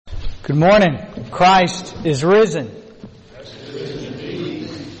Good morning. Christ is risen.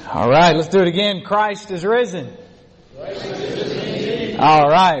 All right, let's do it again. Christ is risen. All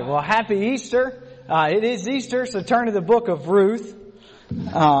right, well, happy Easter. It is Easter, so turn to the book of Ruth.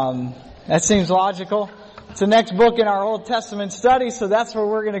 That seems logical. It's the next book in our Old Testament study, so that's where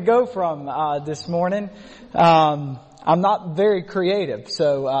we're going to go from this morning. I'm not very creative,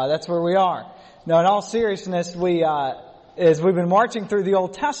 so that's where we are. No, in all seriousness, as we've been marching through the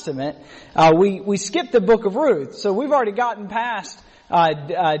Old Testament, we skipped the book of Ruth. So we've already gotten past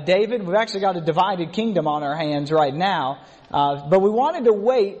David. We've actually got a divided kingdom on our hands right now. But we wanted to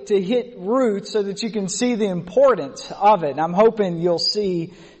wait to hit Ruth so that you can see the importance of it. And I'm hoping you'll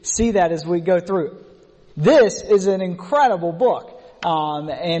see that as we go through. This is an incredible book.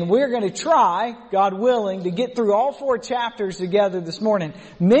 And we're going to try, God willing, to get through all 4 chapters together this morning.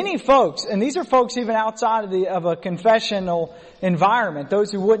 Many folks, and these are folks even outside of a confessional environment,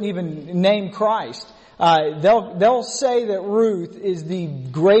 those who wouldn't even name Christ, they'll say that Ruth is the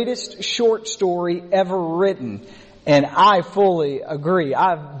greatest short story ever written. And I fully agree.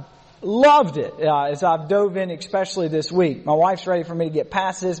 I've loved it as I've dove in, especially this week. My wife's ready for me to get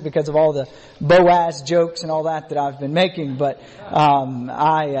past this because of all the Boaz jokes and all that I've been making. But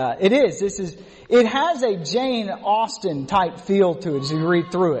it has a Jane Austen type feel to it as you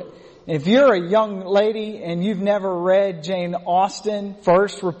read through it. If you're a young lady and you've never read Jane Austen,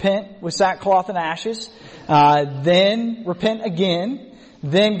 first repent with sackcloth and ashes, then repent again.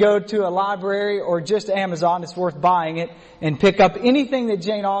 Then go to a library or just Amazon. It's worth buying it and pick up anything that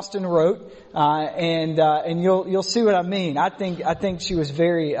Jane Austen wrote, and you'll see what I mean. I think she was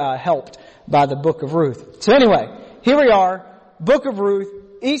very helped by the book of Ruth. So anyway, here we are, book of Ruth,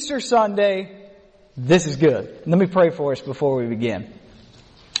 Easter Sunday. This is good. Let me pray for us before we begin.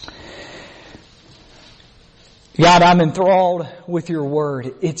 God, I'm enthralled with your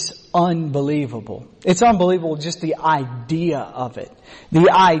word. It's unbelievable. It's unbelievable just the idea of it.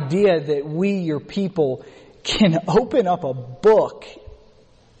 The idea that we, your people, can open up a book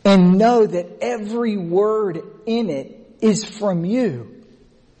and know that every word in it is from you.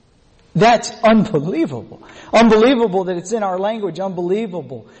 That's unbelievable. Unbelievable that it's in our language.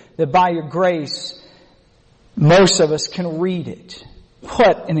 Unbelievable that by your grace, most of us can read it.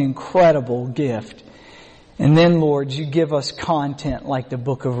 What an incredible gift. And then, Lord, you give us content like the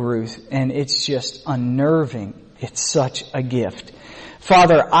book of Ruth, and it's just unnerving. It's such a gift.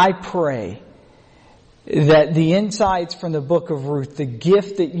 Father, I pray that the insights from the book of Ruth, the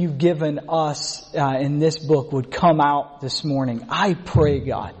gift that you've given us in this book would come out this morning. I pray,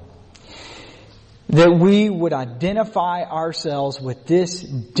 God, that we would identify ourselves with this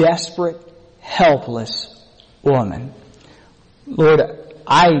desperate, helpless woman. Lord,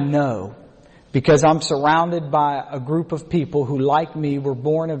 I know, because I'm surrounded by a group of people who, like me, were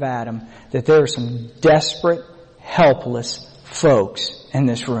born of Adam, that there are some desperate, helpless folks in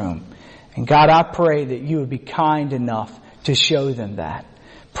this room. And God, I pray that you would be kind enough to show them that.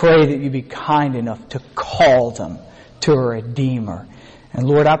 Pray that you be kind enough to call them to a Redeemer. And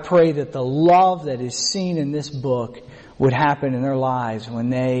Lord, I pray that the love that is seen in this book would happen in their lives when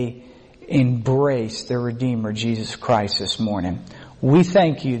they embrace their Redeemer, Jesus Christ, this morning. We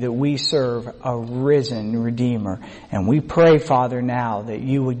thank you that we serve a risen Redeemer. And we pray, Father, now that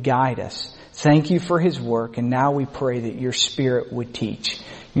you would guide us. Thank you for his work. And now we pray that your Spirit would teach.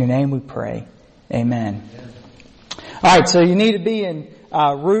 In your name we pray. Amen. All right, so you need to be in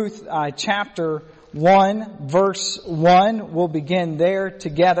Ruth chapter 1, verse 1. We'll begin there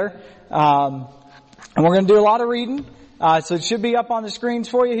together. And we're going to do a lot of reading. So it should be up on the screens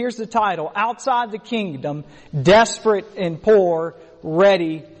for you. Here's the title: Outside the Kingdom, Desperate and Poor,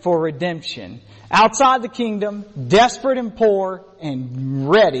 Ready for Redemption. Outside the kingdom, desperate and poor, and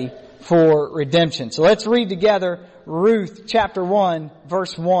ready for redemption. So let's read together Ruth chapter 1,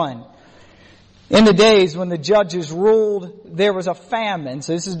 verse 1. In the days when the judges ruled, there was a famine.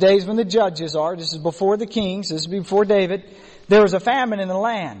 So this is days when the judges are. This is before the kings. This is before David. There was a famine in the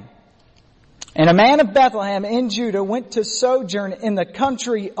land. And a man of Bethlehem in Judah went to sojourn in the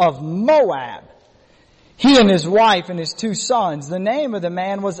country of Moab. He and his wife and his 2 sons. The name of the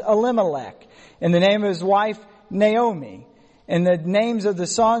man was Elimelech, and the name of his wife Naomi. And the names of the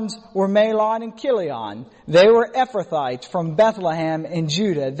sons were Mahlon and Chilion. They were Ephrathites from Bethlehem in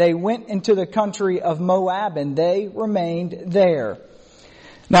Judah. They went into the country of Moab, and they remained there.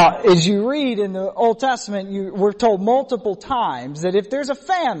 Now, as you read in the Old Testament, we're told multiple times that if there's a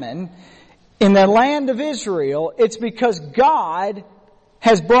famine in the land of Israel, it's because God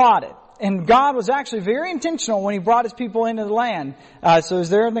has brought it. And God was actually very intentional when He brought His people into the land. So as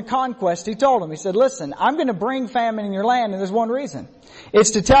they're in the conquest, He told them, He said, listen, I'm going to bring famine in your land, and there's one reason.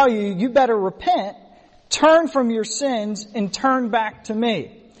 It's to tell you, you better repent, turn from your sins, and turn back to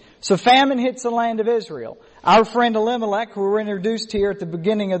me. So famine hits the land of Israel. Our friend Elimelech, who we're introduced here at the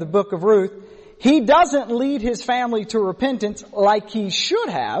beginning of the book of Ruth, he doesn't lead his family to repentance like he should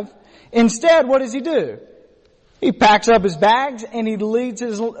have. Instead, what does he do? He packs up his bags and he leads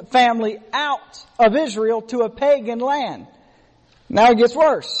his family out of Israel to a pagan land. Now it gets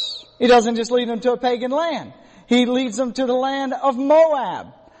worse. He doesn't just lead them to a pagan land. He leads them to the land of Moab.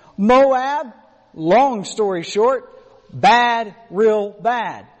 Moab, long story short, bad, real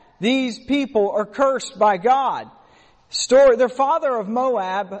bad. These people are cursed by God. Their father of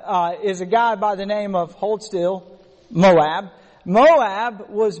Moab is a guy by the name of, hold still, Moab. Moab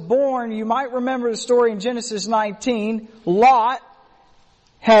was born, you might remember the story in Genesis 19. Lot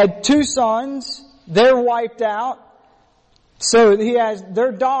had 2 sons. They're wiped out. So he has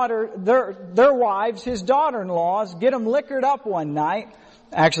their wives, his daughter-in-laws, get them liquored up one night.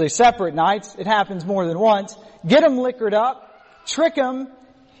 Actually, separate nights. It happens more than once. Get them liquored up, trick them.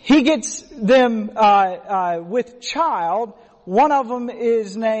 He gets them with child. One of them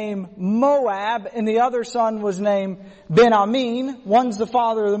is named Moab, and the other son was named Ben-Amin. One's the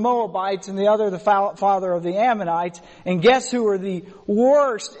father of the Moabites, and the other the father of the Ammonites. And guess who are the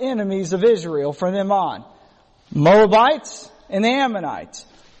worst enemies of Israel from them on? Moabites and the Ammonites.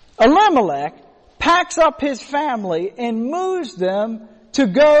 Elimelech packs up his family and moves them to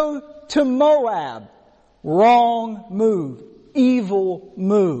go to Moab. Wrong move. Evil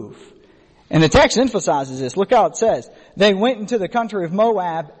move. And the text emphasizes this. Look how it says. They went into the country of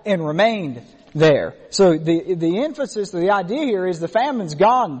Moab and remained there. So the emphasis, the idea here is the famine's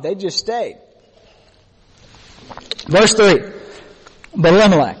gone. They just stayed. Verse 3. But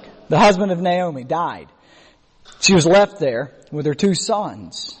Elimelech, the husband of Naomi, died. She was left there with her 2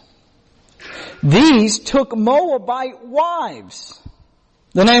 sons. These took Moabite wives.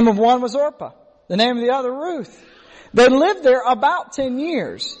 The name of one was Orpah. The name of the other Ruth. They lived there about 10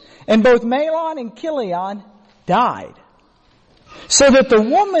 years. And both Mahlon and Chilion died. So that the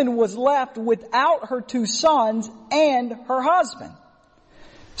woman was left without her 2 sons and her husband.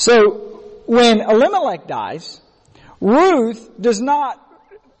 So when Elimelech dies, Naomi does not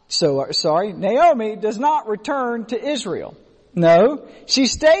return to Israel. No, she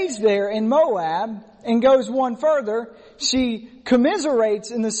stays there in Moab and goes one further. She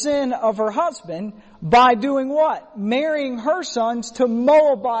commiserates in the sin of her husband by doing what? Marrying her sons to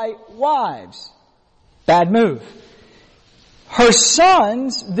Moabite wives. Bad move. Her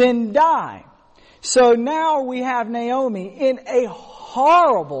sons then die. So now we have Naomi in a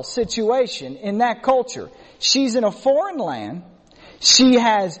horrible situation in that culture. She's in a foreign land. She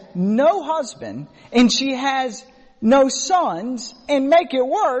has no husband and she has no sons. And make it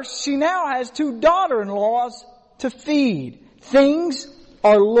worse, she now has 2 daughter-in-laws to feed. Things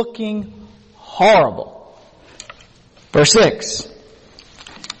are looking horrible. Verse 6.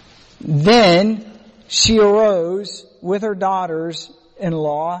 Then she arose with her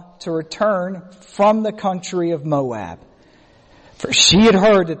daughters-in-law to return from the country of Moab. For she had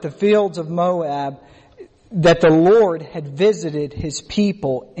heard that the fields of Moab, that the Lord had visited His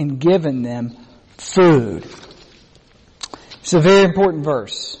people and given them food. It's a very important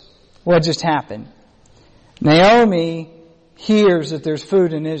verse. What just happened? Naomi hears that there's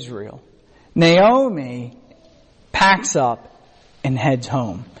food in Israel. Naomi packs up and heads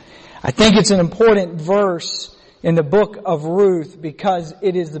home. I think it's an important verse in the book of Ruth because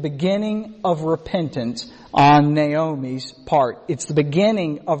it is the beginning of repentance on Naomi's part. It's the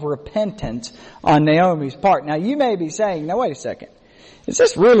beginning of repentance on Naomi's part. Now you may be saying, now wait a second. Is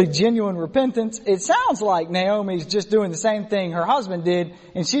this really genuine repentance? It sounds like Naomi's just doing the same thing her husband did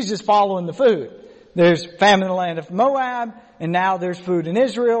and she's just following the food. There's famine in the land of Moab and now there's food in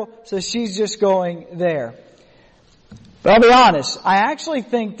Israel, so she's just going there. But I'll be honest, I actually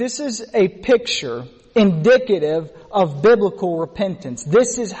think this is a picture indicative of biblical repentance.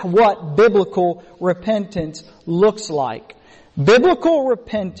 This is what biblical repentance looks like. Biblical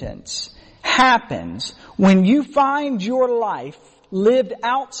repentance happens when you find your life lived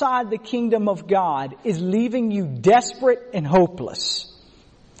outside the kingdom of God is leaving you desperate and hopeless.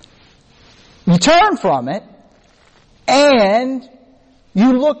 You turn from it and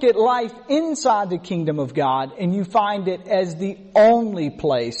you look at life inside the kingdom of God and you find it as the only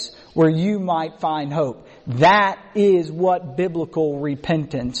place where you might find hope. That is what biblical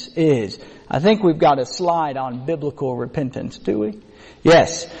repentance is. I think we've got a slide on biblical repentance, do we?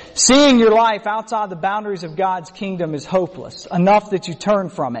 Yes. Seeing your life outside the boundaries of God's kingdom is hopeless, enough that you turn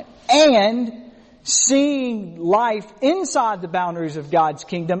from it. And seeing life inside the boundaries of God's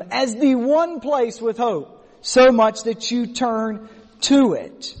kingdom as the one place with hope, so much that you turn to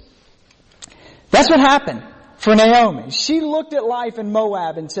it. That's what happened for Naomi. She looked at life in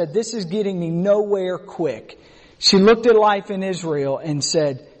Moab and said, this is getting me nowhere quick. She looked at life in Israel and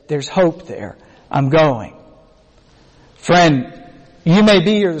said, there's hope there. I'm going. Friend, you may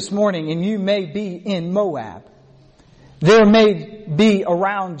be here this morning and you may be in Moab. There may be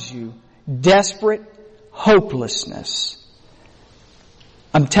around you desperate hopelessness.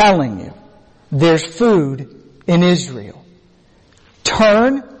 I'm telling you, there's food in Israel.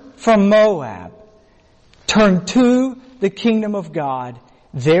 Turn from Moab. Turn to the kingdom of God.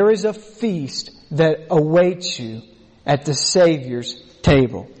 There is a feast that awaits you at the Savior's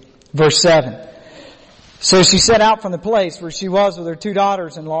table. Verse 7. So she set out from the place where she was with her 2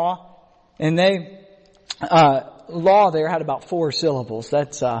 daughters-in-law, and law there had about 4 syllables.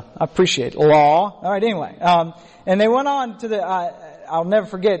 That's, I appreciate it. Law. Alright, anyway. And they went on to I'll never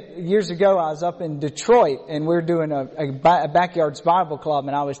forget, years ago I was up in Detroit and we were doing a backyards Bible club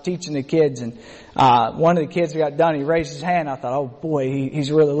and I was teaching the kids and, one of the kids got done, he raised his hand. I thought, oh boy,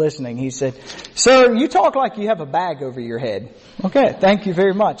 he's really listening. He said, sir, you talk like you have a bag over your head. Okay, thank you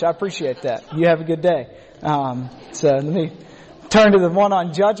very much. I appreciate that. You have a good day. So let me turn to the one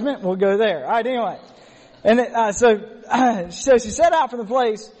on judgment. We'll go there. Alright, anyway. And so she set out from the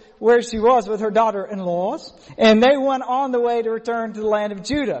place where she was with her daughter-in-laws, and they went on the way to return to the land of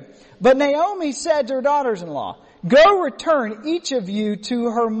Judah. But Naomi said to her daughters-in-law, go return each of you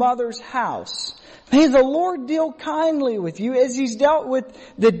to her mother's house. May the Lord deal kindly with you as He's dealt with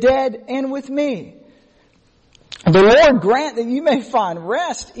the dead and with me. The Lord grant that you may find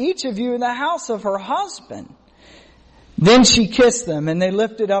rest, each of you in the house of her husband. Then she kissed them, and they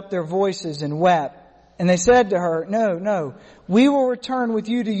lifted up their voices and wept. And they said to her, no, we will return with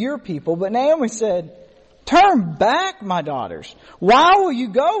you to your people. But Naomi said, turn back, my daughters. Why will you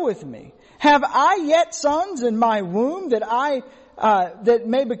go with me? Have I yet sons in my womb that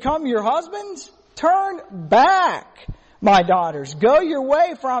may become your husbands? Turn back, my daughters. Go your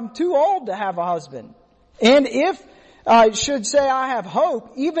way, for I'm too old to have a husband. And if I should say I have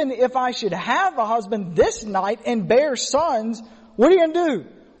hope, even if I should have a husband this night and bear sons, what are you going to do?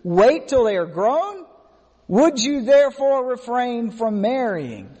 Wait till they are grown? Would you therefore refrain from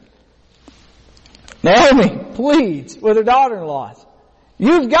marrying? Naomi pleads with her daughter-in-laws.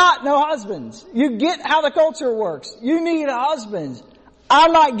 You've got no husbands. You get how the culture works. You need husbands.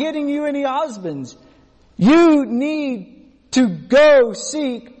 I'm not getting you any husbands. You need to go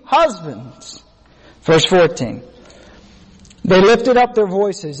seek husbands. Verse 14. They lifted up their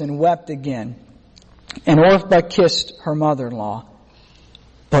voices and wept again. And Orpah kissed her mother-in-law.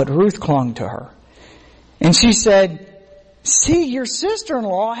 But Ruth clung to her. And she said, see, your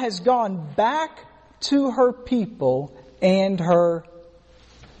sister-in-law has gone back to her people and her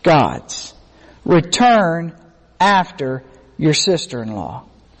gods. Return after your sister-in-law.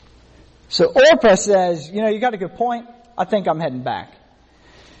 So Orpah says, you got a good point. I think I'm heading back.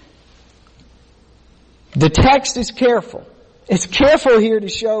 The text is careful. It's careful here to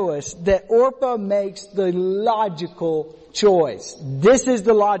show us that Orpah makes the logical choice. This is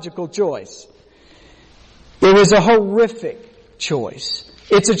the logical choice. It was a horrific choice.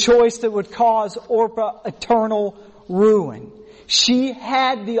 It's a choice that would cause Orpah eternal ruin. She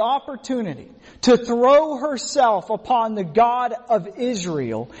had the opportunity to throw herself upon the God of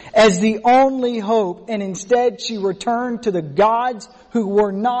Israel as the only hope, and instead she returned to the gods who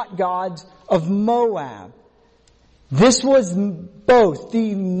were not gods of Moab. This was both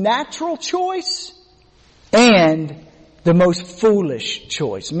the natural choice and the most foolish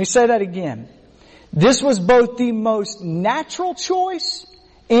choice. Let me say that again. This was both the most natural choice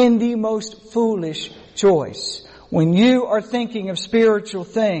and the most foolish choice. When you are thinking of spiritual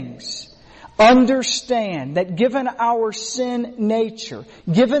things, understand that given our sin nature,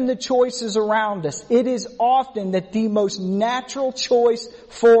 given the choices around us, it is often that the most natural choice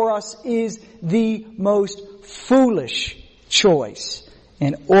for us is the most foolish choice.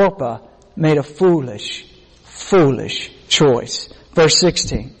 And Orpah made a foolish choice. Verse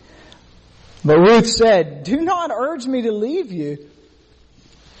 16. But Ruth said, do not urge me to leave you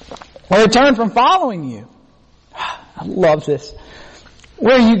or return from following you. I love this.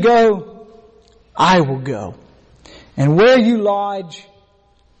 Where you go, I will go. And where you lodge,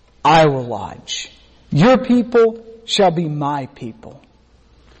 I will lodge. Your people shall be my people.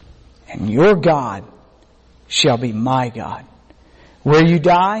 And your God shall be my God. Where you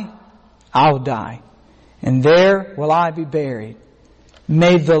die, I'll die. And there will I be buried.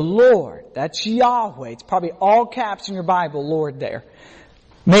 May the Lord, that's Yahweh, it's probably all caps in your Bible, Lord there.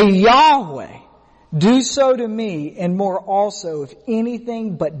 May Yahweh do so to me and more also if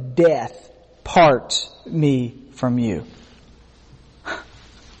anything but death parts me from you.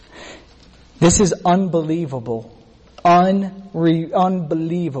 This is unbelievable,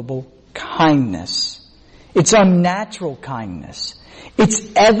 unbelievable kindness. It's unnatural kindness. It's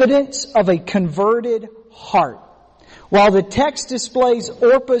evidence of a converted heart. While the text displays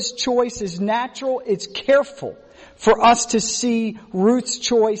Orpah's choice as natural, it's careful for us to see Ruth's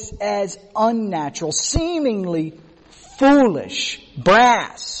choice as unnatural, seemingly foolish,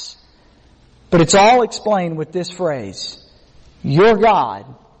 brass. But it's all explained with this phrase, your God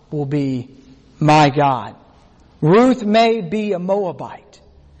will be my God. Ruth may be a Moabite,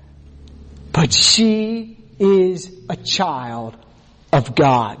 but she is a child of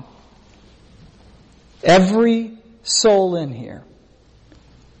God. Every soul in here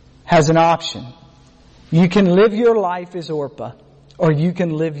has an option. You can live your life as Orpah, or you can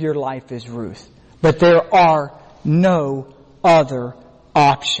live your life as Ruth. But there are no other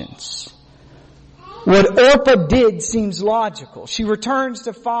options. What Orpah did seems logical. She returns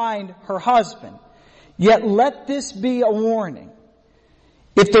to find her husband. Yet let this be a warning.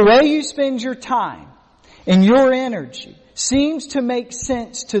 If the way you spend your time and your energy seems to make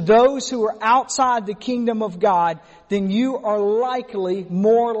sense to those who are outside the kingdom of God, then you are likely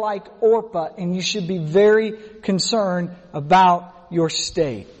more like Orpah, and you should be very concerned about your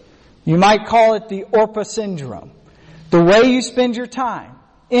state. You might call it the Orpah syndrome. The way you spend your time,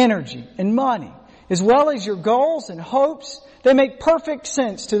 energy, and money, as well as your goals and hopes, they make perfect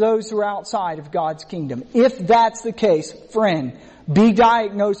sense to those who are outside of God's kingdom. If that's the case, friend, be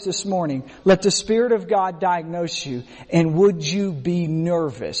diagnosed this morning. Let the Spirit of God diagnose you. And would you be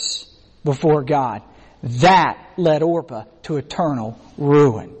nervous before God? That led Orpah to eternal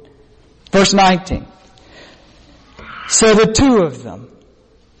ruin. Verse 19. So the two of them,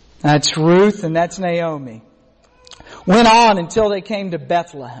 that's Ruth and that's Naomi, went on until they came to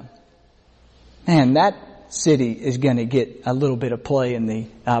Bethlehem. Man, that city is going to get a little bit of play in the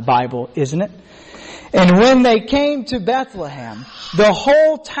Bible, isn't it? And when they came to Bethlehem, the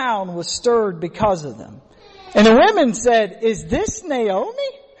whole town was stirred because of them. And the women said, "Is this Naomi?"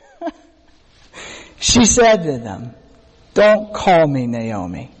 She said to them, "Don't call me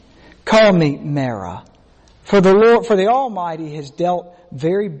Naomi. Call me Mara. For the Almighty has dealt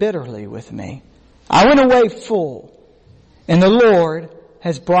very bitterly with me. I went away full, and the Lord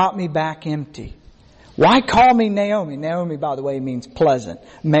has brought me back empty. Why call me Naomi?" Naomi, by the way, means pleasant.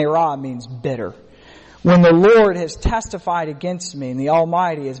 Mara means bitter. "When the Lord has testified against me and the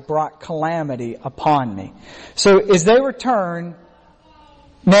Almighty has brought calamity upon me." So as they return,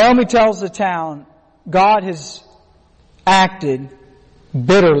 Naomi tells the town, God has acted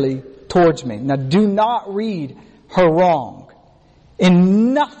bitterly towards me. Now do not read her wrong.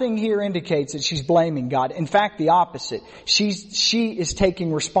 And nothing here indicates that she's blaming God. In fact, the opposite. She is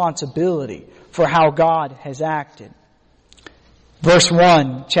taking responsibility for how God has acted. Verse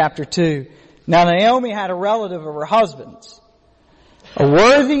 1, chapter 2. Now Naomi had a relative of her husband's, a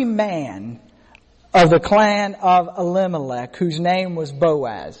worthy man of the clan of Elimelech, whose name was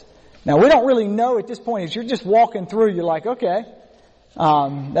Boaz. Now we don't really know at this point. As you're just walking through, you're like, okay,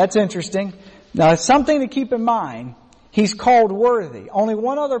 that's interesting. Now it's something to keep in mind. He's called worthy. Only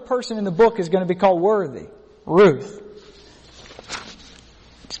one other person in the book is going to be called worthy. Ruth.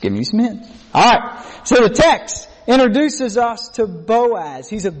 Just give me some hints. Alright. So the text introduces us to Boaz.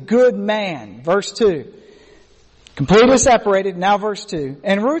 He's a good man. Verse 2. Completely separated. Now verse 2.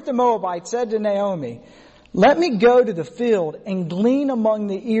 And Ruth the Moabite said to Naomi, "Let me go to the field and glean among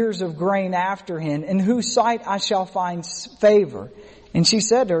the ears of grain after him, in whose sight I shall find favor." And she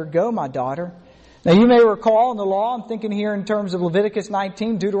said to her, "Go, my daughter." Now you may recall in the law, I'm thinking here in terms of Leviticus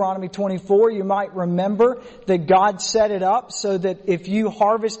 19, Deuteronomy 24, you might remember that God set it up so that if you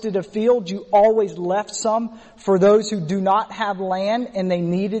harvested a field, you always left some for those who do not have land and they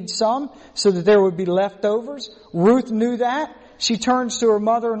needed some so that there would be leftovers. Ruth knew that. She turns to her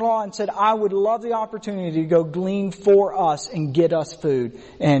mother-in-law and said, "I would love the opportunity to go glean for us and get us food."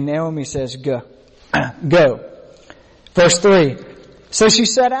 And Naomi says, "Go." Go. Verse 3. So she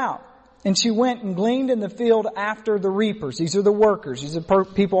set out. And she went and gleaned in the field after the reapers. These are the workers. These are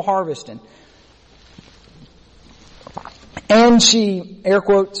people harvesting. And she, air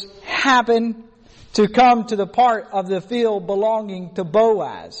quotes, happened to come to the part of the field belonging to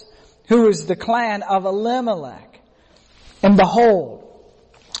Boaz, who is the clan of Elimelech. And behold,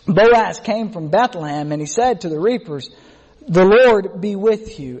 Boaz came from Bethlehem, and he said to the reapers, "The Lord be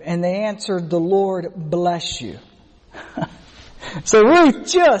with you." And they answered, "The Lord bless you." So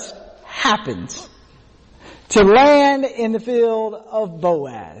Ruth just happens to land in the field of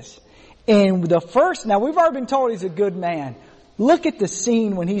Boaz. And now we've already been told he's a good man. Look at the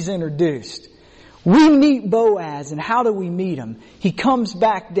scene when he's introduced. We meet Boaz, and how do we meet him? He comes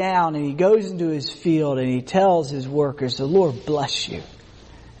back down and he goes into his field and he tells his workers, the Lord bless you.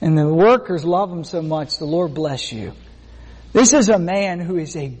 And the workers love him so much, the Lord bless you. This is a man who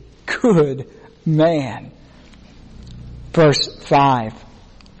is a good man. Verse 5.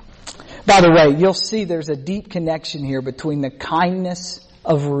 By the way, you'll see there's a deep connection here between the kindness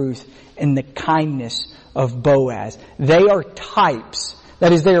of Ruth and the kindness of Boaz. They are types.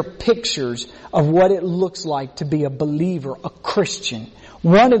 That is, they are pictures of what it looks like to be a believer, a Christian.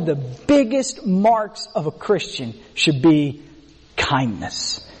 One of the biggest marks of a Christian should be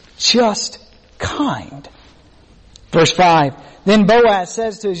kindness. Just kind. Verse 5. Then Boaz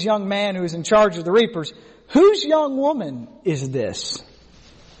says to his young man who is in charge of the reapers, whose young woman is this?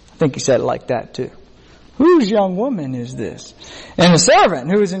 I think he said it like that too. Whose young woman is this? And the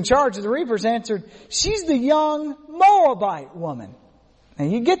servant who was in charge of the reapers answered, she's the young Moabite woman. Now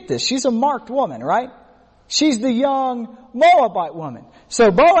you get this. She's a marked woman, right? She's the young Moabite woman.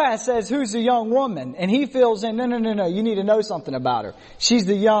 So Boaz says, who's the young woman? And he fills in, no, you need to know something about her. She's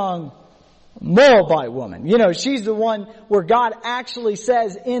the young Moabite woman. You know, she's the one where God actually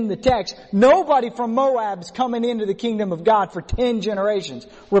says in the text, nobody from Moab's coming into the kingdom of God for 10 generations.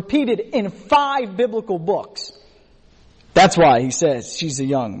 Repeated in 5 biblical books. That's why he says she's a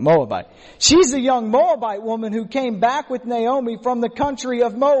young Moabite. She's a young Moabite woman who came back with Naomi from the country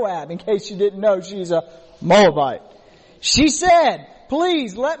of Moab. In case you didn't know, she's a Moabite. She said,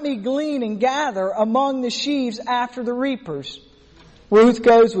 please let me glean and gather among the sheaves after the reapers. Ruth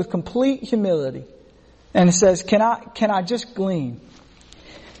goes with complete humility and says, can I just glean?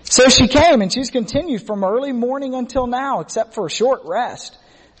 So she came, and she's continued from early morning until now, except for a short rest.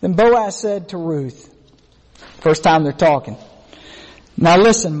 Then Boaz said to Ruth, first time they're talking, now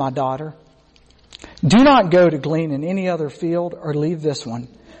listen, my daughter, do not go to glean in any other field or leave this one,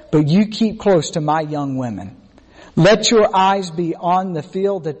 but you keep close to my young women. Let your eyes be on the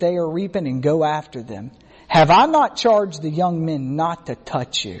field that they are reaping and go after them. Have I not charged the young men not to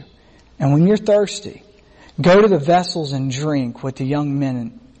touch you? And when you're thirsty, go to the vessels and drink what the young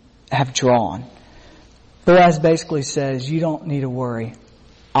men have drawn. Boaz basically says, you don't need to worry.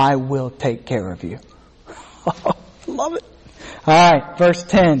 I will take care of you. Love it. Alright, verse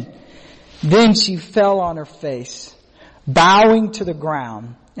 10. Then she fell on her face, bowing to the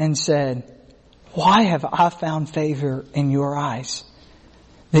ground, and said, why have I found favor in your eyes,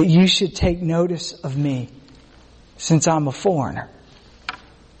 that you should take notice of me, since I'm a foreigner?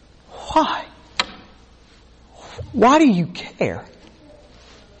 Why? Why do you care?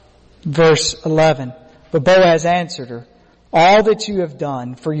 Verse 11. But Boaz answered her, all that you have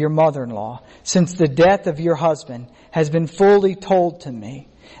done for your mother-in-law since the death of your husband has been fully told to me,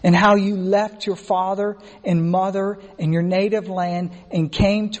 and how you left your father and mother and your native land and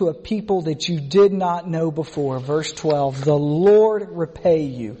came to a people that you did not know before. Verse 12, the Lord repay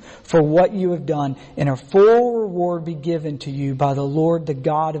you for what you have done, and a full reward be given to you by the Lord, the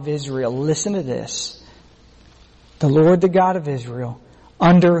God of Israel. Listen to this. The Lord, the God of Israel,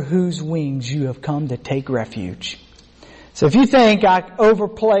 under whose wings you have come to take refuge. So if you think I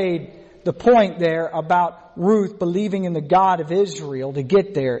overplayed the point there about Ruth believing in the God of Israel to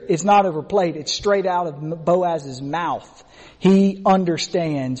get there, it's not overplayed. It's straight out of Boaz's mouth. He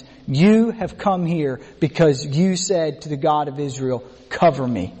understands, you have come here because you said to the God of Israel, cover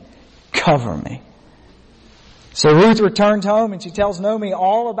me, cover me. So Ruth returns home and she tells Naomi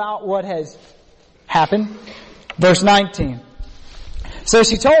all about what has happened. Verse 19. So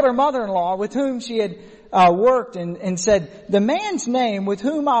she told her mother-in-law with whom she had worked and said, the man's name with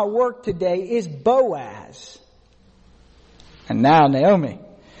whom I work today is Boaz. And now Naomi.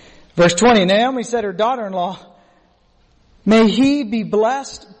 Verse 20, Naomi said to her daughter-in-law, may he be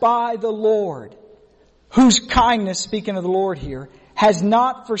blessed by the Lord, whose kindness, speaking of the Lord here, has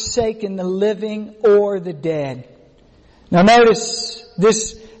not forsaken the living or the dead. Now notice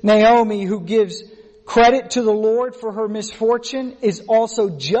this Naomi who gives credit to the Lord for her misfortune is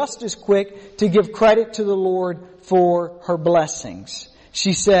also just as quick to give credit to the Lord for her blessings.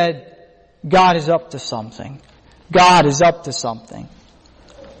 She said, God is up to something. God is up to something.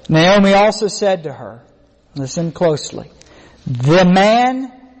 Naomi also said to her, listen closely, the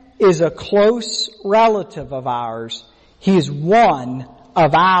man is a close relative of ours. He is one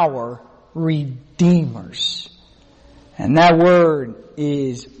of our redeemers. And that word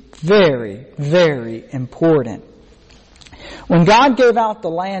is very, very important. When God gave out the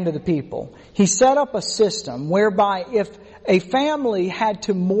land to the people, He set up a system whereby if a family had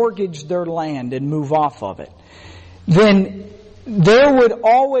to mortgage their land and move off of it, then there would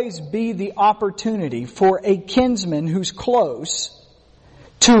always be the opportunity for a kinsman who's close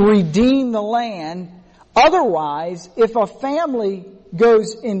to redeem the land. Otherwise, if a family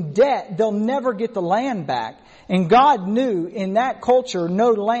goes in debt, they'll never get the land back. And God knew in that culture,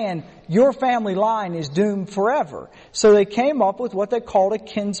 no land, your family line is doomed forever. So they came up with what they called a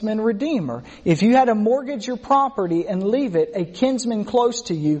kinsman redeemer. If you had to mortgage your property and leave it, a kinsman close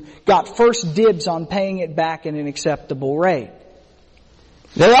to you got first dibs on paying it back at an acceptable rate.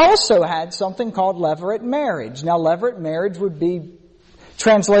 They also had something called levirate marriage. Now, levirate marriage would be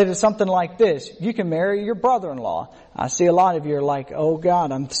translated something like this. You can marry your brother-in-law. I see a lot of you are like, oh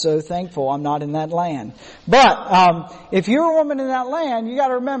God, I'm so thankful I'm not in that land. But if you're a woman in that land, you got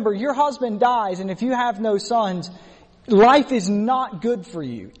to remember your husband dies, and if you have no sons, life is not good for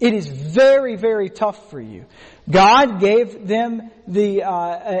you. It is very, very tough for you. God gave them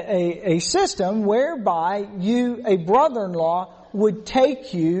a system whereby a brother-in-law would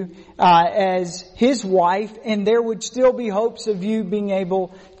take you as his wife, and there would still be hopes of you being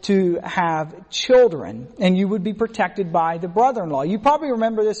able to have children, and you would be protected by the brother-in-law. You probably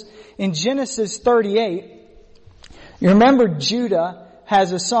remember this in Genesis 38. You remember Judah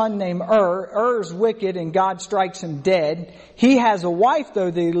has a son named Er's wicked, and God strikes him dead. He has a wife,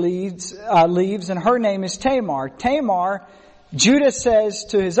 though, that he leaves, and her name is Tamar. Judah says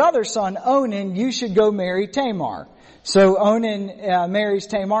to his other son, Onan, you should go marry Tamar. So Onan marries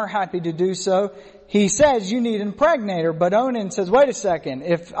Tamar, happy to do so. He says, you need to impregnate her. But Onan says, wait a second,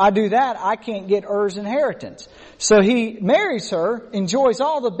 if I do that, I can't get Er's inheritance. So he marries her, enjoys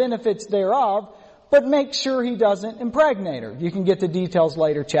all the benefits thereof, but makes sure he doesn't impregnate her. You can get the details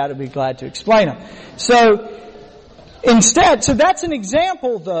later. Chad will be glad to explain them. So that's an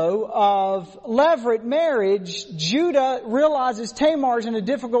example, though, of levirate marriage. Judah realizes Tamar's in a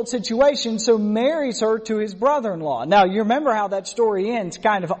difficult situation, so marries her to his brother-in-law. Now, you remember how that story ends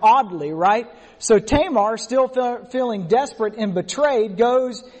kind of oddly, right? So Tamar, still feeling desperate and betrayed,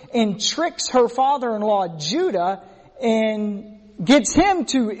 goes and tricks her father-in-law Judah and gets him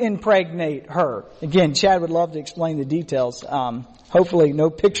to impregnate her. Again, Chad would love to explain the details. Hopefully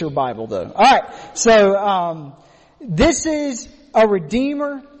no picture Bible, though. All right, so this is a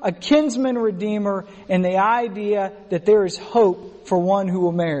redeemer, a kinsman redeemer, and the idea that there is hope for one who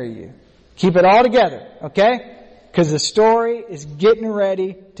will marry you. Keep it all together, okay? Because the story is getting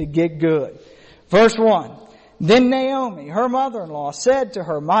ready to get good. Verse 1. Then Naomi, her mother-in-law, said to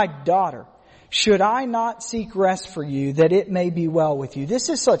her, my daughter, should I not seek rest for you, that it may be well with you? This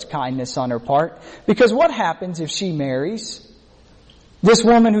is such kindness on her part. Because what happens if she marries this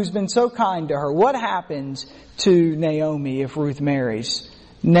woman who's been so kind to her? What happens to Naomi if Ruth marries?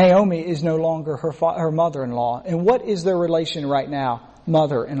 Naomi is no longer her mother-in-law. And what is their relation right now?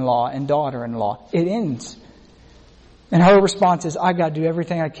 Mother-in-law and daughter-in-law. It ends. And her response is, I got to do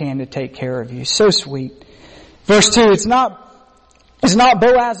everything I can to take care of you. So sweet. Verse 2, it's not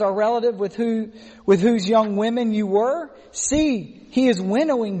Boaz our relative with whose young women you were? See, he is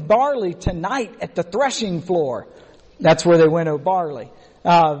winnowing barley tonight at the threshing floor. That's where they winnow barley.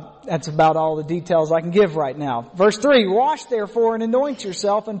 That's about all the details I can give right now. Verse 3, wash therefore and anoint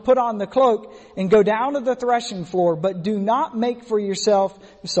yourself and put on the cloak and go down to the threshing floor, but do not make yourself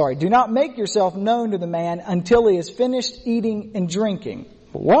known to the man until he has finished eating and drinking.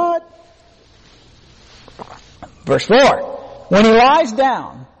 What? Verse 4, when he lies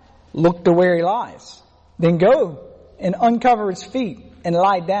down, look to where he lies. Then go and uncover his feet and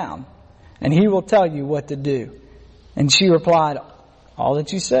lie down, and he will tell you what to do. And she replied, all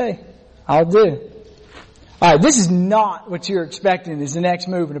that you say, I'll do. Alright, this is not what you're expecting as the next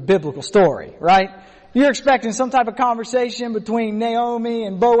move in a biblical story, right? You're expecting some type of conversation between Naomi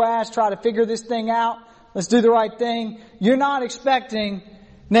and Boaz, try to figure this thing out. Let's do the right thing. You're not expecting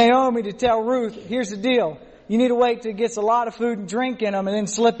Naomi to tell Ruth, here's the deal. You need to wait till he gets a lot of food and drink in him and then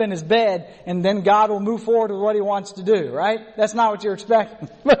slip in his bed, and then God will move forward with what he wants to do, right? That's not what you're expecting.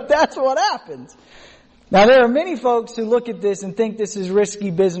 But that's what happens. Now, there are many folks who look at this and think this is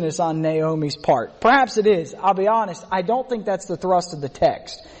risky business on Naomi's part. Perhaps it is. I'll be honest, I don't think that's the thrust of the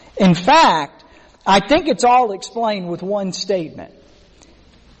text. In fact, I think it's all explained with one statement.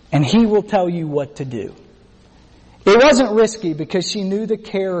 And he will tell you what to do. It wasn't risky because she knew the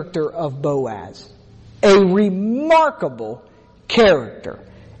character of Boaz. A remarkable character.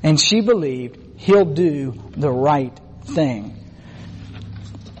 And she believed he'll do the right thing.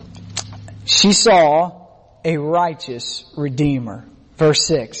 She saw a righteous Redeemer. Verse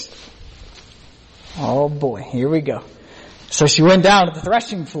 6. Oh boy, here we go. So she went down to the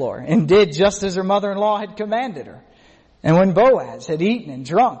threshing floor and did just as her mother-in-law had commanded her. And when Boaz had eaten and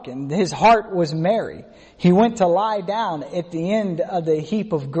drunk, and his heart was merry, he went to lie down at the end of the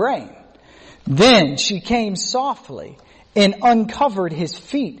heap of grain. Then she came softly and uncovered his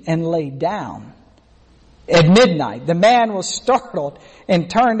feet and lay down. At midnight, the man was startled and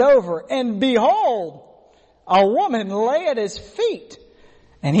turned over, and behold, a woman lay at his feet.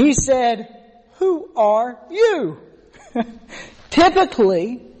 And he said, "Who are you?"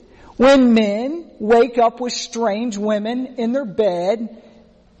 Typically, when men wake up with strange women in their bed,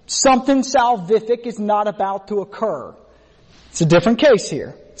 something salvific is not about to occur. It's a different case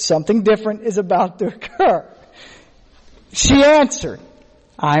here. Something different is about to occur. She answered,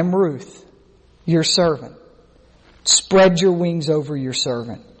 "I am Ruth, your servant. Spread your wings over your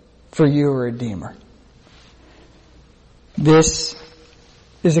servant, for you are a redeemer." This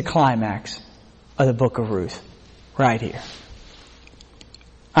is a climax of the book of Ruth, right here.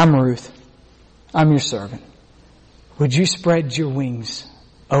 "I'm Ruth. I'm your servant. Would you spread your wings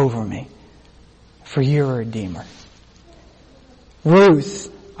over me? For you're a redeemer."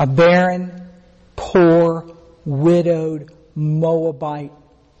 Ruth, a barren, poor, widowed, Moabite,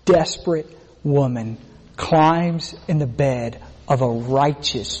 desperate woman, climbs in the bed of a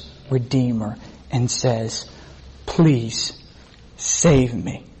righteous Redeemer and says, "Please save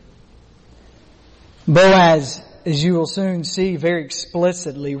me." Boaz, as you will soon see very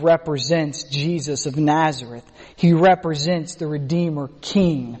explicitly, represents Jesus of Nazareth. He represents the Redeemer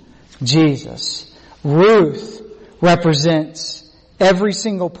King, Jesus. Ruth represents every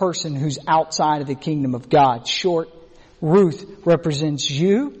single person who's outside of the kingdom of God. Short, Ruth represents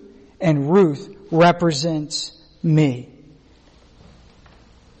you, and Ruth represents me.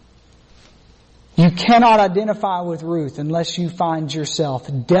 You cannot identify with Ruth unless you find yourself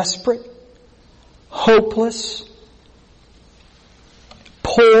desperate, hopeless,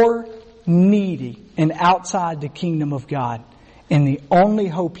 poor, needy, and outside the kingdom of God. And the only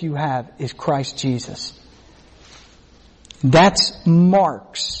hope you have is Christ Jesus. That's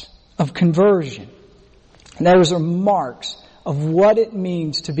marks of conversion. Those are marks of what it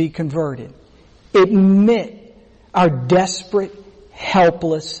means to be converted. Admit our desperate,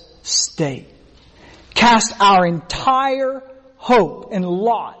 helpless state. Cast our entire hope and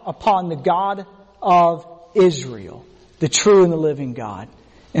lot upon the God of Israel, the true and the living God,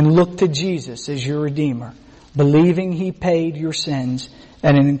 and look to Jesus as your Redeemer, believing He paid your sins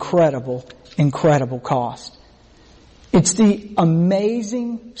at an incredible, incredible cost. It's the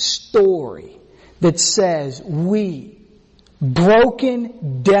amazing story that says we,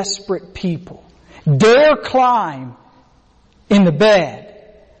 broken, desperate people, dare climb in the bed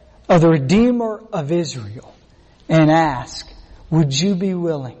of the Redeemer of Israel and ask, "Would you be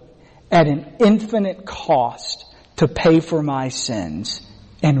willing at an infinite cost to pay for my sins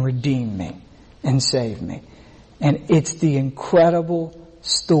and redeem me and save me?" And it's the incredible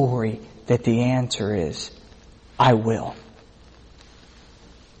story that the answer is, "I will."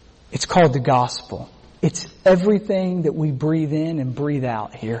 It's called the gospel. It's everything that we breathe in and breathe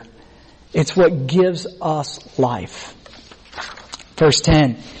out here. It's what gives us life. Verse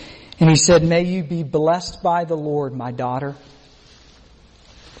 10, and he said, "May you be blessed by the Lord, my daughter.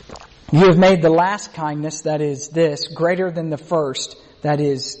 You have made the last kindness, that is this, greater than the first," that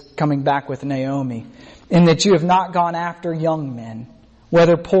is coming back with Naomi, "in that you have not gone after young men,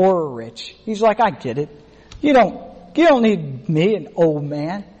 whether poor or rich." He's like, "I get it. You don't need me, an old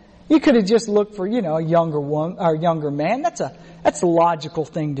man. You could have just looked for, a younger woman or younger man. That's a logical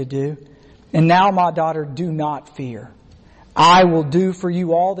thing to do. And now, my daughter, do not fear. I will do for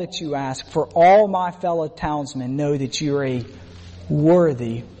you all that you ask, for all my fellow townsmen know that you're a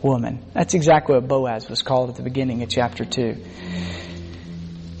worthy woman." That's exactly what Boaz was called at the beginning of chapter 2.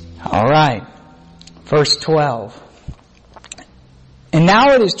 All right. Verse 12. "And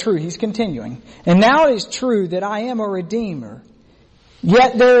now it is true," he's continuing, "and now it is true that I am a redeemer.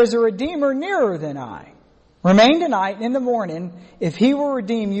 Yet there is a redeemer nearer than I. Remain tonight and in the morning. If he will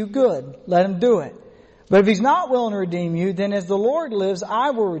redeem you, good. Let him do it. But if he's not willing to redeem you, then as the Lord lives,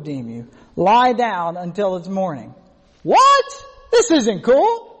 I will redeem you. Lie down until it's morning." What? This isn't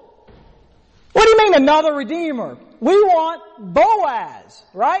cool. What do you mean another redeemer? We want Boaz,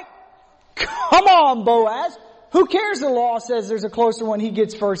 right? Come on, Boaz. Who cares the law says there's a closer one, he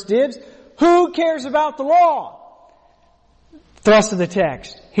gets first dibs? Who cares about the law? Thrust of the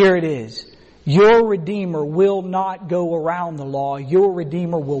text. Here it is. Your Redeemer will not go around the law. Your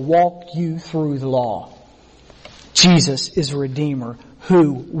Redeemer will walk you through the law. Jesus is a Redeemer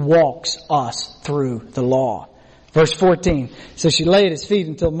who walks us through the law. Verse 14. "So she lay at his feet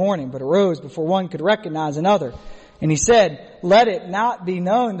until morning, but arose before one could recognize another. And he said, 'Let it not be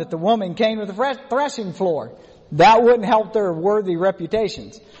known that the woman came to the threshing floor.'" that wouldn't help their worthy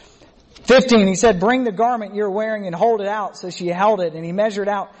reputations. 15, he said, bring the garment you're wearing and hold it out. So she held it, and he measured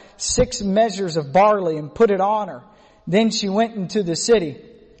out 6 measures of barley and put it on her. Then she went into the city.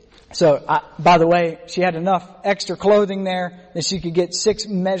 So, by the way, she had enough extra clothing there that she could get 6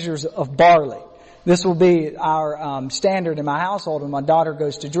 measures of barley. This will be our standard in my household when my daughter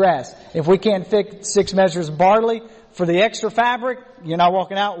goes to dress. If we can't fit 6 measures of barley for the extra fabric, you're not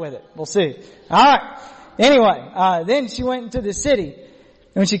walking out with it. We'll see. All right. Anyway, then she went into the city.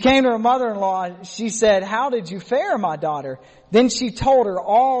 And when she came to her mother-in-law, she said, how did you fare, my daughter? Then she told her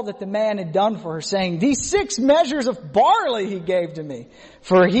all that the man had done for her, saying, these 6 measures of barley he gave to me.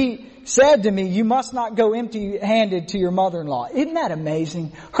 For he said to me, you must not go empty-handed to your mother-in-law. Isn't that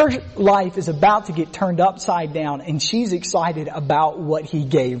amazing? Her life is about to get turned upside down, and she's excited about what he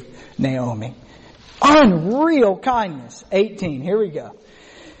gave Naomi. Unreal kindness. 18, here we go.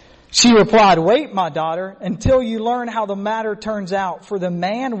 She replied, wait, my daughter, until you learn how the matter turns out, for the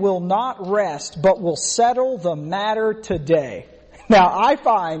man will not rest, but will settle the matter today. Now, I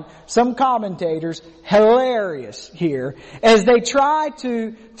find some commentators hilarious here as they try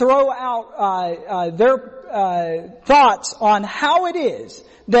to throw out their thoughts on how it is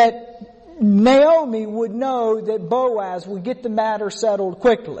that Naomi would know that Boaz would get the matter settled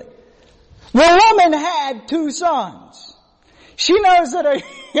quickly. The woman had 2 sons. She knows that a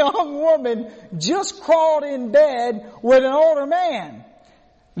young woman just crawled in bed with an older man.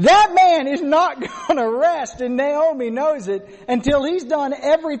 That man is not going to rest, and Naomi knows it, until he's done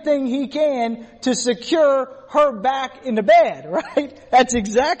everything he can to secure her back into bed, right? That's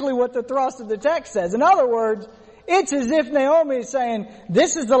exactly what the thrust of the text says. In other words, it's as if Naomi is saying,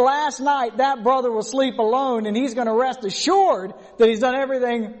 this is the last night that brother will sleep alone, and he's going to rest assured that he's done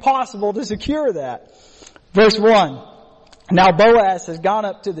everything possible to secure that. Verse 1. Now Boaz has gone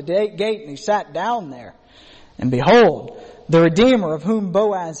up to the gate and he sat down there. And behold, the Redeemer of whom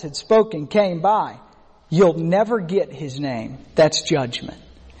Boaz had spoken came by. You'll never get his name. That's judgment.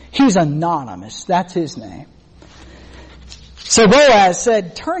 He's anonymous. That's his name. So Boaz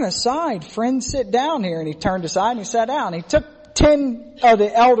said, turn aside, friend, sit down here. And he turned aside and he sat down. He took 10 of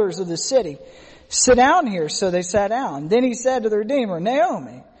the elders of the city. Sit down here. So they sat down. Then he said to the Redeemer,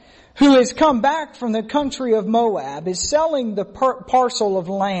 Naomi, who has come back from the country of Moab, is selling the parcel of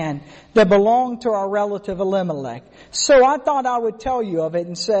land that belonged to our relative Elimelech. So I thought I would tell you of it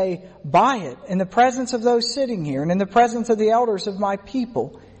and say, buy it in the presence of those sitting here and in the presence of the elders of my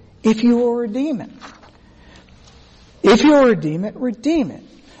people, if you will redeem it. If you will redeem it, redeem it.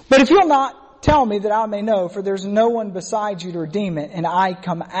 But if you'll not, tell me that I may know, for there's no one beside you to redeem it, and I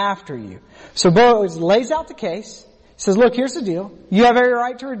come after you. So Boaz lays out the case. Says, look, here's the deal. You have every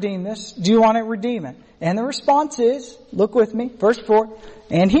right to redeem this. Do you want to redeem it? And the response is, look with me, verse 4.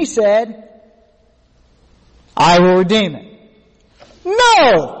 And he said, I will redeem it.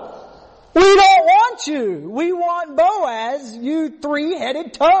 No! We don't want you. We want Boaz, you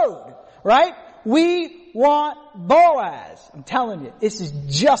 3-headed toad. Right? We want Boaz. I'm telling you, this is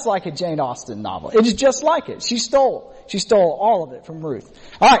just like a Jane Austen novel. It is just like it. She stole all of it from Ruth.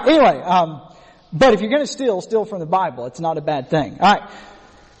 Alright, anyway, but if you're going to steal from the Bible. It's not a bad thing. All right.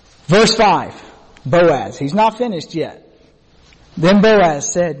 Verse 5. Boaz. He's not finished yet. Then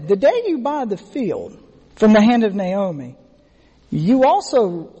Boaz said, the day you buy the field from the hand of Naomi, you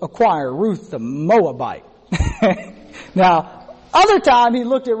also acquire Ruth the Moabite. Now, other time he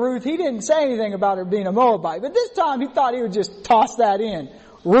looked at Ruth, he didn't say anything about her being a Moabite. But this time he thought he would just toss that in.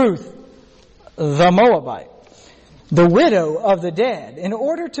 Ruth the Moabite. The widow of the dead, in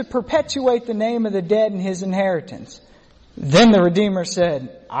order to perpetuate the name of the dead in his inheritance. Then the Redeemer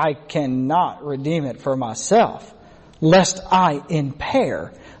said, I cannot redeem it for myself, lest I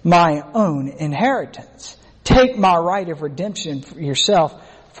impair my own inheritance. Take my right of redemption for yourself,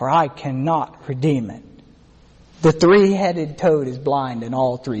 for I cannot redeem it. The 3-headed toad is blind in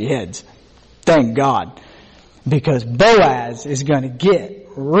all 3 heads. Thank God. Because Boaz is going to get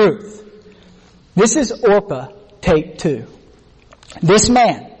Ruth. This is Orpah. Take 2. This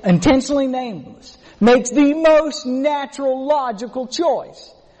man, intentionally nameless, makes the most natural, logical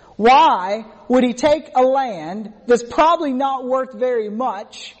choice. Why would he take a land that's probably not worth very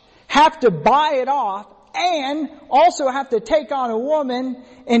much, have to buy it off, and also have to take on a woman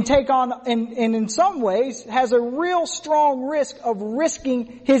and in some ways has a real strong risk of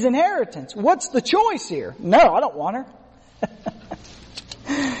risking his inheritance? What's the choice here? No, I don't want her.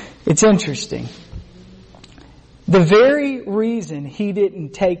 It's interesting. The very reason he didn't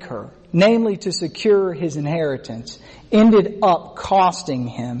take her, namely to secure his inheritance, ended up costing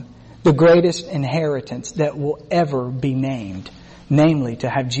him the greatest inheritance that will ever be named, namely to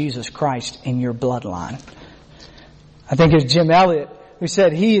have Jesus Christ in your bloodline. I think it was Jim Elliot who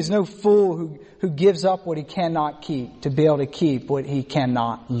said, he is no fool who gives up what he cannot keep to be able to keep what he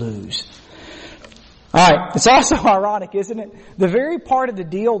cannot lose. Alright, it's also ironic, isn't it? The very part of the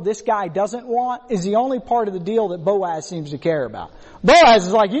deal this guy doesn't want is the only part of the deal that Boaz seems to care about. Boaz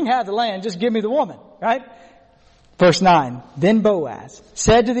is like, you can have the land, just give me the woman, right? Verse 9, then Boaz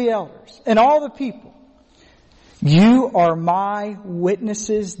said to the elders and all the people, you are my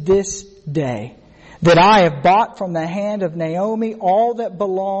witnesses this day, that I have bought from the hand of Naomi all that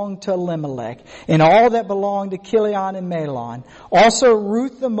belonged to Elimelech, and all that belonged to Chilion and Mahlon. Also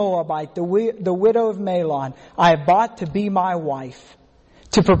Ruth the Moabite, the widow of Mahlon, I have bought to be my wife,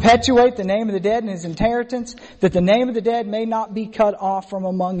 to perpetuate the name of the dead and his inheritance, that the name of the dead may not be cut off from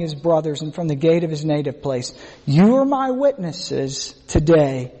among his brothers and from the gate of his native place. You are my witnesses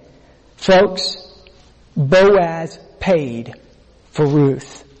today. Folks, Boaz paid for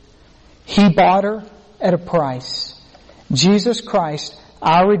Ruth. He bought her at a price. Jesus Christ,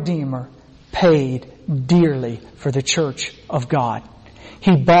 our Redeemer, paid dearly for the church of God.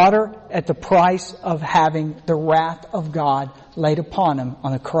 He bought her at the price of having the wrath of God laid upon him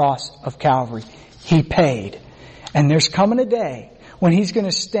on the cross of Calvary. He paid. And there's coming a day when he's going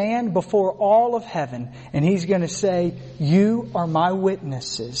to stand before all of heaven and he's going to say, you are my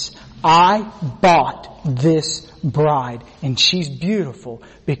witnesses. I bought this bride and she's beautiful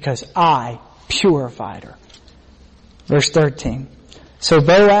because I purified her. Verse 13. So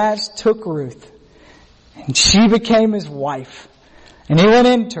Boaz took Ruth and she became his wife, and he went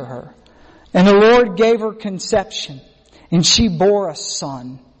into her, and the Lord gave her conception, and she bore a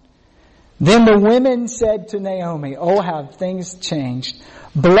son. Then the women said to Naomi, oh, how things changed.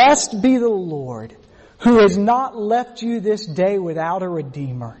 Blessed be the Lord, who has not left you this day without a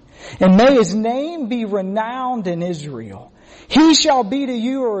redeemer. And may his name be renowned in Israel. He shall be to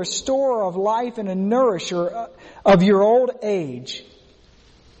you a restorer of life and a nourisher of your old age.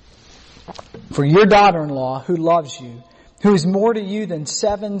 For your daughter-in-law, who loves you, who is more to you than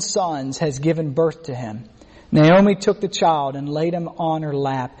 7 sons, has given birth to him. Naomi took the child and laid him on her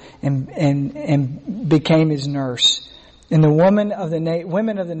lap and became his nurse. And the women of the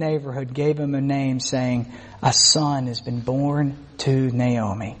neighborhood gave him a name, saying, a son has been born to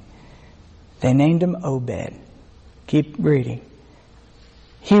Naomi. They named him Obed. Keep reading.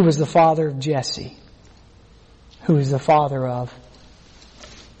 He was the father of Jesse, who is the father of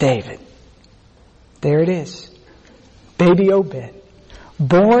David. There it is. Baby Obed,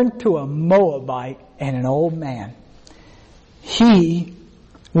 born to a Moabite and an old man. He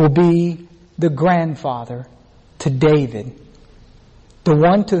will be the grandfather to David, the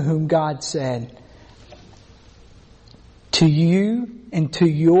one to whom God said, to you and to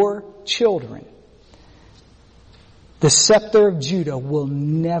your children, the scepter of Judah will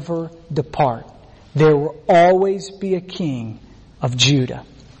never depart. There will always be a king of Judah.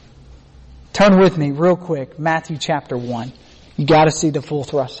 Turn with me real quick, Matthew chapter 1. You got to see the full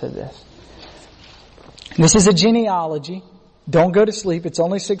thrust of this. This is a genealogy. Don't go to sleep. It's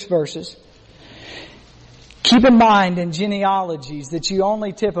only 6 verses. Keep in mind in genealogies that you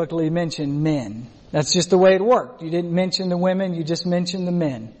only typically mention men. That's just the way it worked. You didn't mention the women, you just mentioned the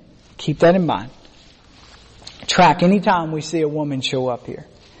men. Keep that in mind. Track anytime we see a woman show up here.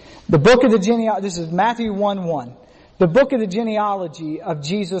 The book of the genealogy, this is Matthew 1:1. The book of the genealogy of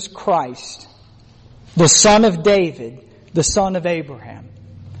Jesus Christ, the son of David, the son of Abraham.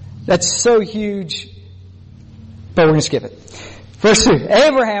 That's so huge, but we're going to skip it. Verse 2.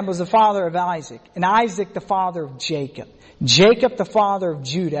 Abraham was the father of Isaac, and Isaac the father of Jacob. Jacob the father of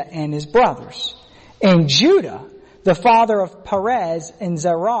Judah and his brothers. And Judah the father of Perez and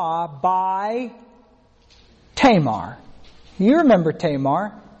Zerah by Tamar. You remember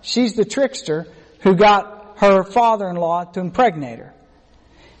Tamar. She's the trickster who got her father-in-law to impregnate her.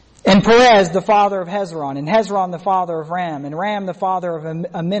 And Perez the father of Hezron, and Hezron the father of Ram, and Ram the father of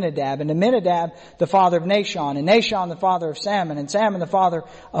Amminadab, and Amminadab the father of Nahshon, and Nahshon the father of Salmon, and Salmon the father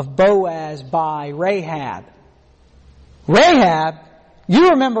of Boaz by Rahab. Rahab, you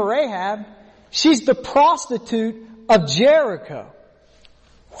remember Rahab, she's the prostitute of Jericho.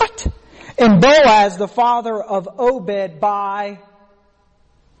 What? And Boaz the father of Obed by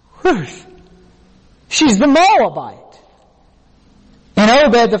Ruth. She's the Moabite. And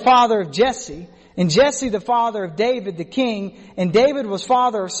Obed the father of Jesse, and Jesse the father of David the king, and David was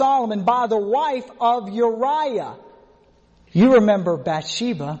father of Solomon by the wife of Uriah. You remember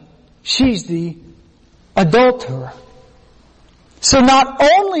Bathsheba. She's the adulterer. So not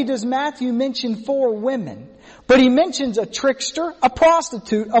only does Matthew mention 4 women, but he mentions a trickster, a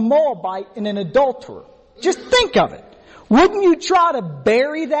prostitute, a Moabite, and an adulterer. Just think of it. Wouldn't you try to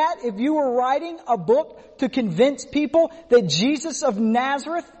bury that if you were writing a book to convince people that Jesus of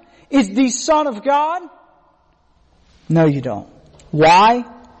Nazareth is the Son of God? No, you don't. Why?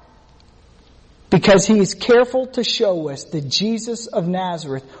 Because He is careful to show us that Jesus of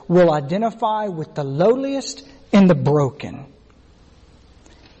Nazareth will identify with the lowliest and the broken.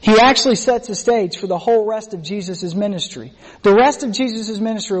 He actually sets the stage for the whole rest of Jesus' ministry. The rest of Jesus'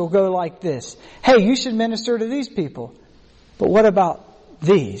 ministry will go like this. Hey, you should minister to these people. But what about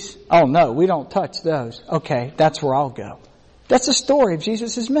these? Oh no, we don't touch those. Okay, that's where I'll go. That's the story of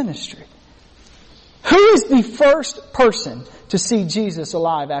Jesus' ministry. Who is the first person to see Jesus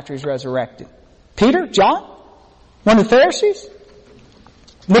alive after He's resurrected? Peter? John? One of the Pharisees?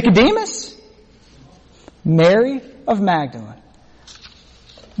 Nicodemus? Mary of Magdalene.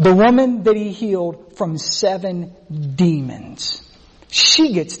 The woman that He healed from 7 demons.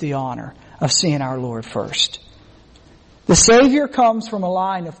 She gets the honor of seeing our Lord first. The Savior comes from a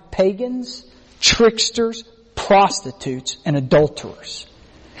line of pagans, tricksters, prostitutes, and adulterers.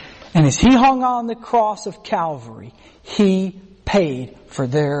 And as He hung on the cross of Calvary, He paid for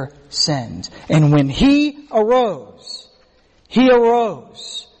their sins. And when He arose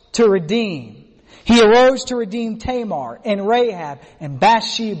to redeem. He arose to redeem Tamar and Rahab and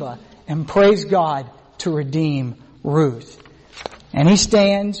Bathsheba, and praise God, to redeem Ruth. And He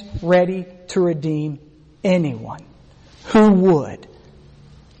stands ready to redeem anyone who would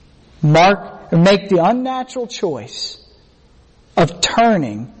make the unnatural choice of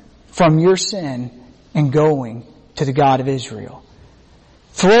turning from your sin and going to the God of Israel.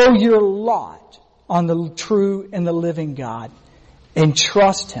 Throw your lot on the true and the living God and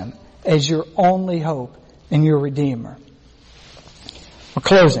trust Him as your only hope and your Redeemer. We're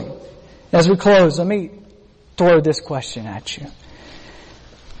closing. As we close, let me throw this question at you.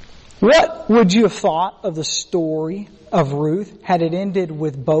 What would you have thought of the story of Ruth had it ended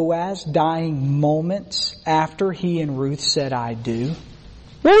with Boaz dying moments after he and Ruth said, I do?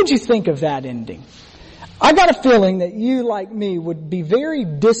 What would you think of that ending? I got a feeling that you, like me, would be very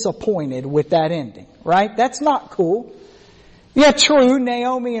disappointed with that ending, right? That's not cool. Yeah, true,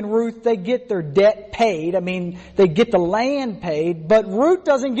 Naomi and Ruth, they get their debt paid. I mean, they get the land paid, but Ruth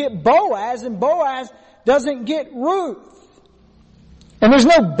doesn't get Boaz, and Boaz doesn't get Ruth. And there's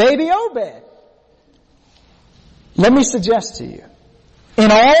no baby Obed. Let me suggest to you,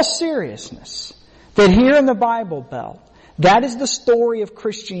 in all seriousness, that here in the Bible Belt, that is the story of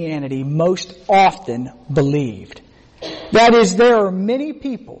Christianity most often believed. That is, there are many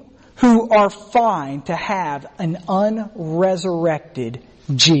people who are fine to have an unresurrected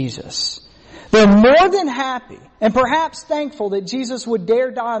Jesus. They're more than happy and perhaps thankful that Jesus would dare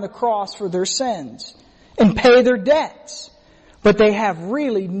die on the cross for their sins and pay their debts. But they have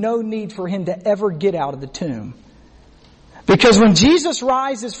really no need for Him to ever get out of the tomb. Because when Jesus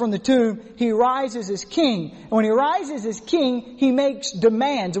rises from the tomb, He rises as King. And when He rises as King, He makes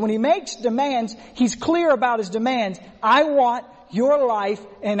demands. And when He makes demands, He's clear about His demands. I want your life,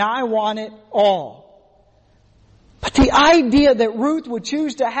 and I want it all. But the idea that Ruth would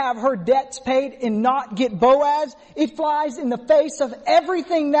choose to have her debts paid and not get Boaz, it flies in the face of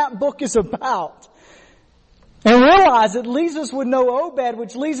everything that book is about. And realize it leaves us with no Obed,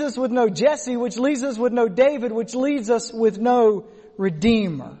 which leaves us with no Jesse, which leaves us with no David, which leaves us with no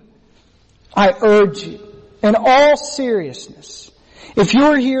Redeemer. I urge you, in all seriousness, if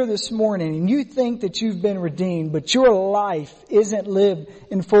you're here this morning and you think that you've been redeemed, but your life isn't lived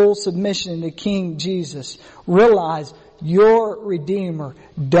in full submission to King Jesus, realize your Redeemer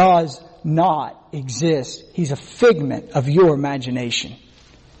does not exist. He's a figment of your imagination.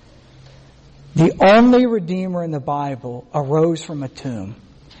 The only Redeemer in the Bible arose from a tomb.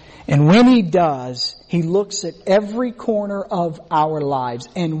 And when He does, He looks at every corner of our lives,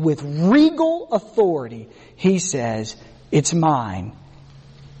 and with regal authority, He says, it's mine.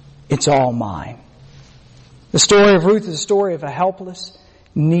 It's all mine. The story of Ruth is a story of a helpless,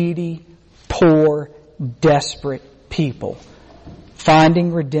 needy, poor, desperate people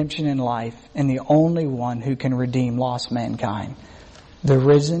finding redemption in life in the only one who can redeem lost mankind, the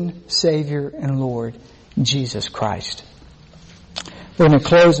risen Savior and Lord, Jesus Christ. We're going to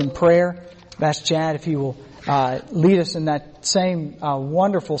close in prayer. I've asked Chad if he will lead us in that same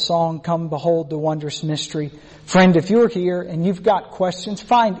wonderful song, Come Behold the Wondrous Mystery. Friend, if you're here and you've got questions,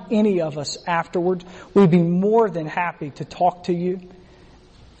 find any of us afterwards. We'd be more than happy to talk to you.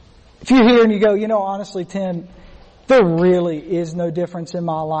 If you're here and you go, honestly, Tim, there really is no difference in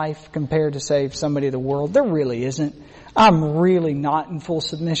my life compared to, say, somebody of the world. There really isn't. I'm really not in full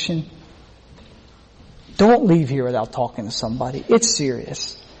submission. Don't leave here without talking to somebody. It's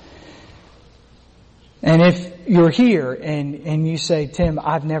serious. And if you're here and you say, Tim,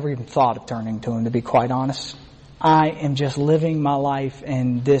 I've never even thought of turning to Him, to be quite honest. I am just living my life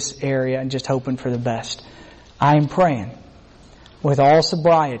in this area and just hoping for the best. I am praying with all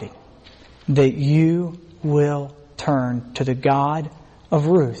sobriety that you will turn to the God of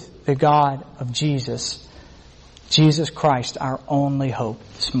Ruth, the God of Jesus Christ, our only hope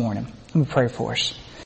this morning. Let me pray for us.